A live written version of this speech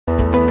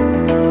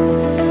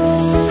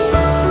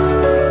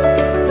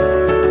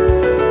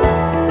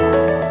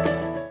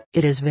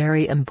It is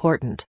very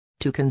important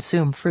to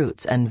consume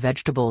fruits and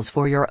vegetables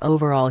for your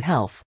overall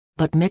health,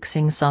 but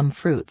mixing some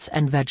fruits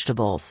and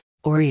vegetables,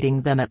 or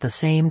eating them at the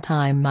same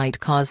time might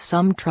cause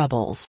some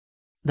troubles.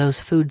 Those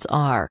foods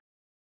are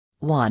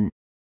 1.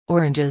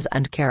 Oranges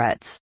and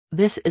carrots.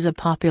 This is a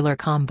popular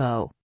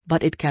combo,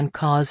 but it can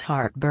cause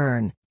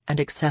heartburn, and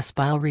excess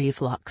bile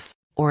reflux,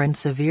 or in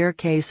severe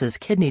cases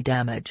kidney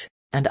damage,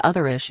 and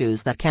other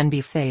issues that can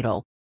be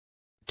fatal.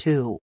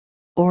 2.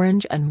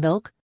 Orange and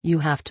milk. You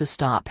have to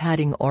stop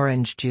adding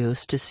orange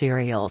juice to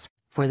cereals,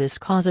 for this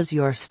causes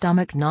your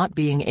stomach not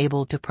being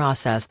able to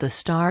process the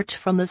starch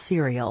from the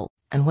cereal,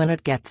 and when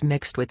it gets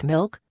mixed with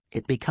milk,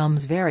 it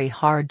becomes very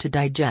hard to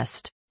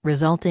digest,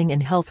 resulting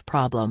in health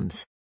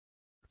problems.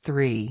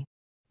 3.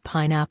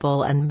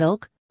 Pineapple and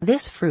milk.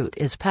 This fruit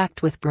is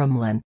packed with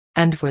bromelain,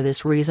 and for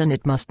this reason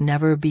it must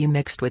never be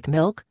mixed with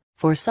milk,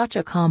 for such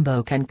a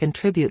combo can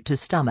contribute to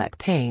stomach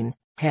pain,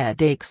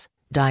 headaches,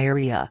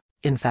 diarrhea,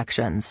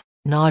 infections,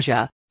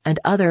 nausea, and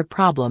other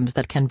problems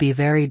that can be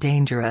very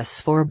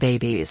dangerous for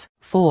babies.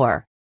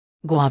 4.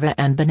 Guava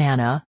and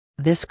banana.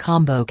 This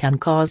combo can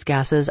cause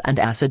gases and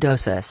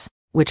acidosis,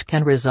 which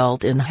can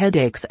result in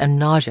headaches and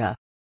nausea.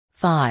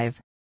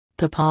 5.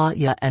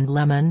 Papaya and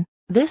lemon.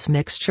 This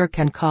mixture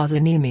can cause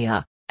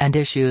anemia, and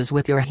issues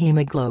with your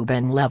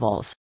hemoglobin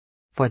levels.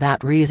 For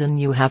that reason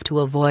you have to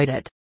avoid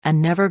it,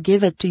 and never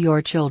give it to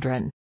your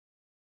children.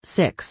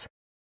 6.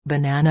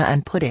 Banana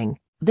and pudding.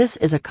 This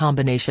is a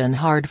combination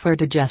hard for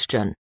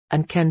digestion,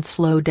 and can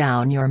slow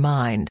down your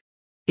mind.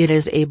 It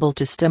is able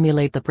to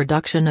stimulate the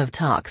production of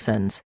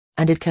toxins,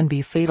 and it can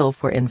be fatal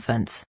for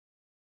infants.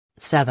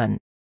 7.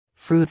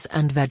 Fruits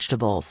and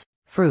vegetables.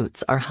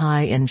 Fruits are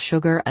high in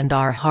sugar and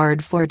are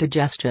hard for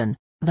digestion,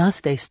 thus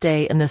they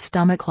stay in the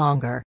stomach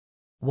longer.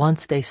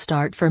 Once they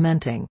start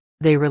fermenting,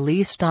 they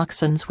release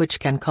toxins which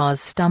can cause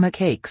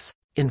stomach aches,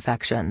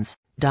 infections,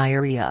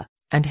 diarrhea,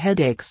 and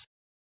headaches.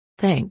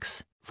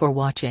 Thanks for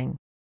watching.